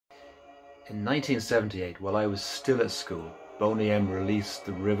In 1978, while I was still at school, Boney M released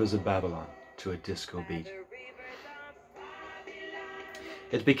The Rivers of Babylon to a disco beat.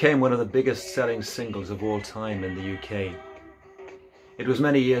 It became one of the biggest selling singles of all time in the UK. It was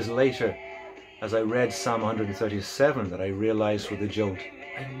many years later, as I read Psalm 137, that I realised with a jolt,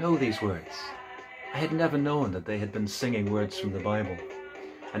 I know these words. I had never known that they had been singing words from the Bible.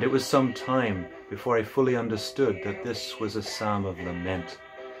 And it was some time before I fully understood that this was a psalm of lament,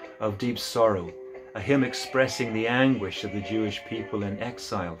 of deep sorrow, a hymn expressing the anguish of the Jewish people in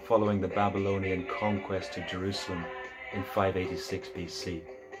exile following the Babylonian conquest of Jerusalem in 586 BC.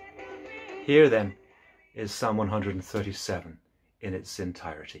 Here then is Psalm 137 in its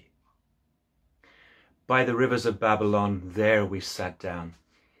entirety. By the rivers of Babylon, there we sat down.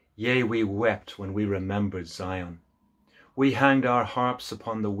 Yea, we wept when we remembered Zion. We hanged our harps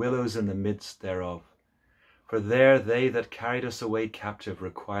upon the willows in the midst thereof. For there they that carried us away captive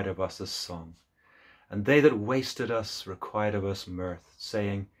required of us a song. And they that wasted us required of us mirth,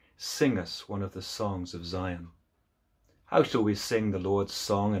 saying, Sing us one of the songs of Zion. How shall we sing the Lord's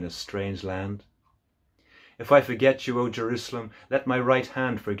song in a strange land? If I forget you, O Jerusalem, let my right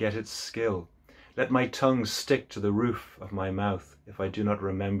hand forget its skill. Let my tongue stick to the roof of my mouth, if I do not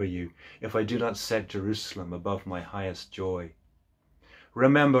remember you, if I do not set Jerusalem above my highest joy.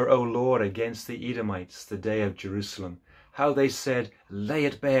 Remember, O Lord, against the Edomites, the day of Jerusalem, how they said, lay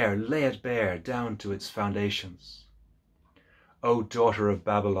it bare, down to its foundations. O daughter of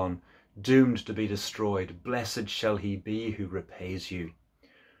Babylon, doomed to be destroyed, blessed shall he be who repays you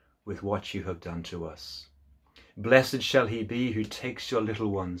with what you have done to us. Blessed shall he be who takes your little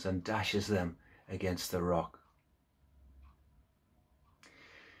ones and dashes them against the rock.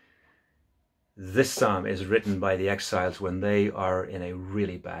 This psalm is written by the exiles when they are in a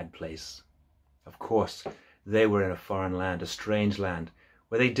really bad place. Of course, they were in a foreign land, a strange land,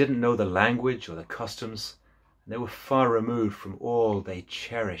 where they didn't know the language or the customs, and they were far removed from all they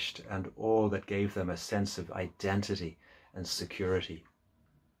cherished and all that gave them a sense of identity and security.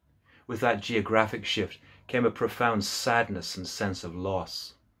 With that geographic shift came a profound sadness and sense of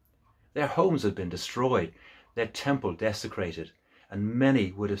loss. Their homes had been destroyed, their temple desecrated, and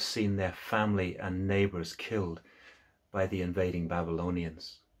many would have seen their family and neighbours killed by the invading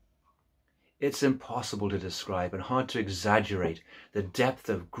Babylonians. It's impossible to describe and hard to exaggerate the depth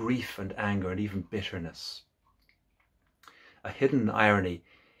of grief and anger and even bitterness. A hidden irony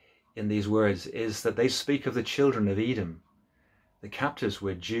in these words is that they speak of the children of Edom. The captors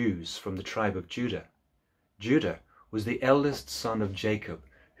were Jews from the tribe of Judah. Judah was the eldest son of Jacob,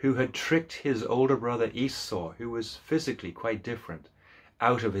 who had tricked his older brother Esau, who was physically quite different,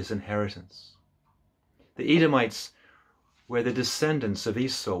 out of his inheritance. The Edomites were the descendants of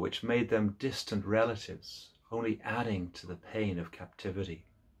Esau, which made them distant relatives, only adding to the pain of captivity.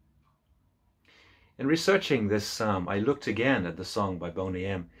 In researching this psalm, I looked again at the song by Boney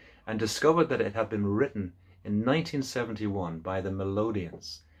M and discovered that it had been written in 1971 by the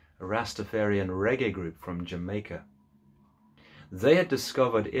Melodians, a Rastafarian reggae group from Jamaica. They had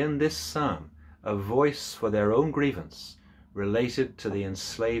discovered in this psalm a voice for their own grievance related to the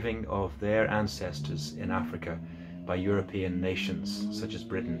enslaving of their ancestors in Africa by European nations such as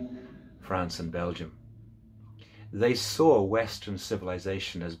Britain, France and Belgium. They saw Western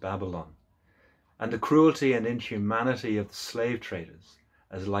civilization as Babylon, and the cruelty and inhumanity of the slave traders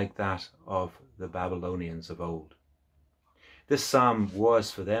as like that of the Babylonians of old. This psalm was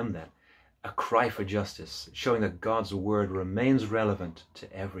for them then a cry for justice, showing that God's word remains relevant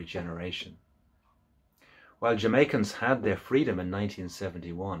to every generation. While Jamaicans had their freedom in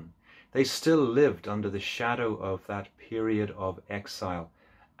 1971, they still lived under the shadow of that period of exile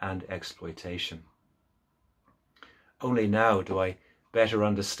and exploitation. Only now do I better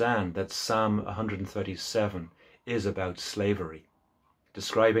understand that Psalm 137 is about slavery,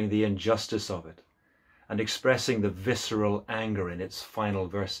 describing the injustice of it, and expressing the visceral anger in its final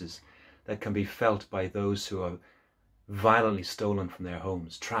verses that can be felt by those who are violently stolen from their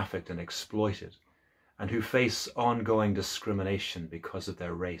homes, trafficked and exploited, and who face ongoing discrimination because of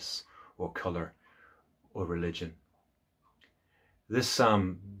their race or colour or religion. This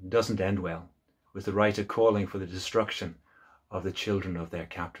psalm doesn't end well, with the writer calling for the destruction of the children of their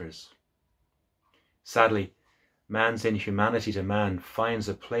captors. Sadly, man's inhumanity to man finds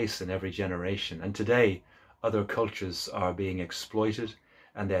a place in every generation, and today other cultures are being exploited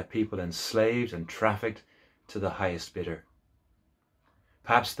and their people enslaved and trafficked to the highest bidder.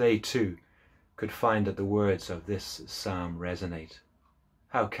 Perhaps they too could find that the words of this psalm resonate.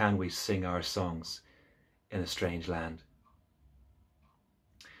 How can we sing our songs in a strange land?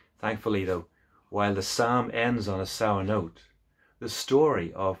 Thankfully though, while the psalm ends on a sour note, The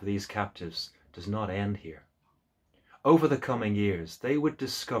story of these captives does not end here. Over the coming years, they would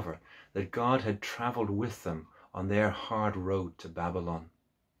discover that God had traveled with them on their hard road to Babylon.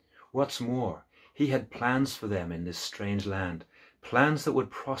 What's more, he had plans for them in this strange land, plans that would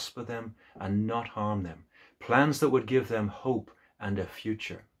prosper them and not harm them, plans that would give them hope and a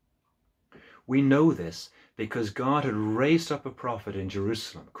future. We know this because God had raised up a prophet in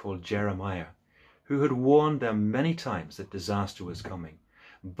Jerusalem called Jeremiah, who had warned them many times that disaster was coming,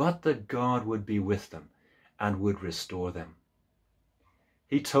 but that God would be with them and would restore them.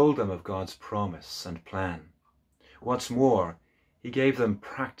 He told them of God's promise and plan. What's more, he gave them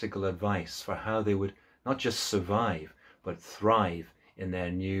practical advice for how they would not just survive, but thrive in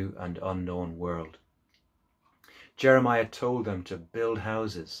their new and unknown world. Jeremiah told them to build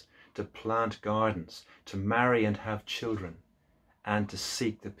houses, to plant gardens, to marry and have children, and to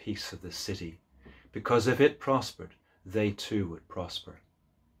seek the peace of the city, because if it prospered, they too would prosper.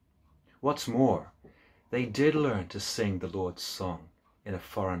 What's more, they did learn to sing the Lord's song in a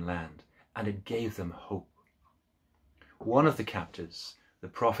foreign land, and it gave them hope. One of the captives, the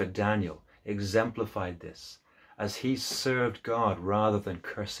prophet Daniel, exemplified this as he served God rather than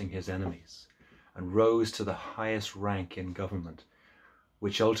cursing his enemies, and rose to the highest rank in government,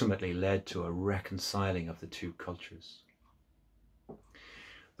 which ultimately led to a reconciling of the two cultures.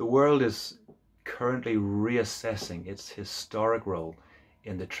 The world is currently reassessing its historic role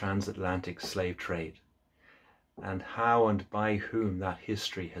in the transatlantic slave trade, and how and by whom that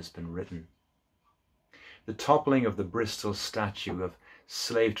history has been written. The toppling of the Bristol statue of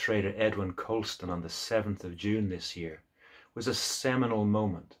slave trader Edwin Colston on the 7th of June this year was a seminal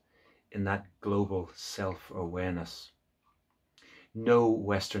moment in that global self-awareness. No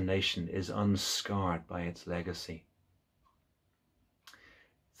Western nation is unscarred by its legacy.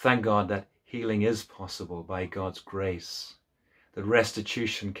 Thank God that healing is possible by God's grace, that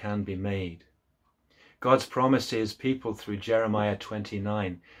restitution can be made. God's promise to his people through Jeremiah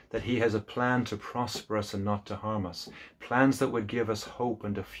 29 that he has a plan to prosper us and not to harm us, plans that would give us hope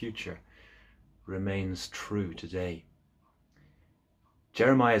and a future, remains true today.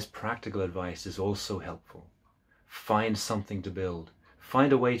 Jeremiah's practical advice is also helpful. Find something to build,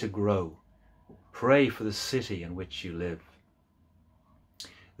 find a way to grow, pray for the city in which you live.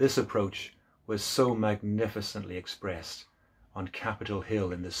 This approach was so magnificently expressed on Capitol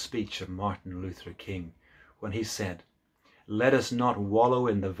Hill in the speech of Martin Luther King, when he said, "Let us not wallow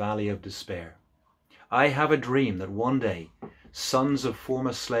in the valley of despair. I have a dream that one day sons of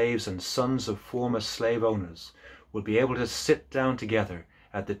former slaves and sons of former slave owners will be able to sit down together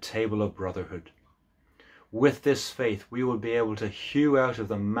at the table of brotherhood. With this faith, we will be able to hew out of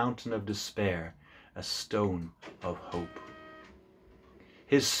the mountain of despair a stone of hope."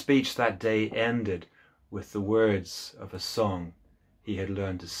 His speech that day ended with the words of a song he had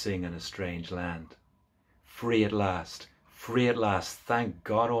learned to sing in a strange land. Free at last, thank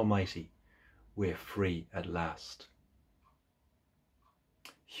God Almighty, we're free at last.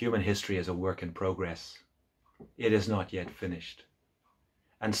 Human history is a work in progress. It is not yet finished.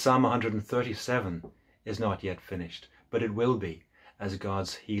 And Psalm 137 is not yet finished, but it will be as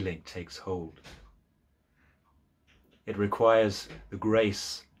God's healing takes hold. It requires the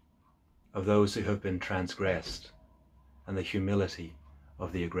grace of those who have been transgressed and the humility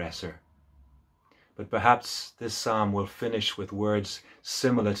of the aggressor. But perhaps this psalm will finish with words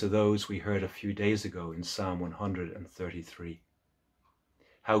similar to those we heard a few days ago in Psalm 133.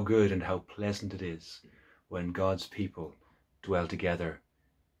 How good and how pleasant it is when God's people dwell together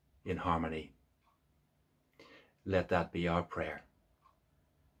in harmony. Let that be our prayer.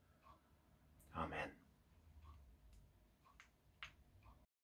 Amen.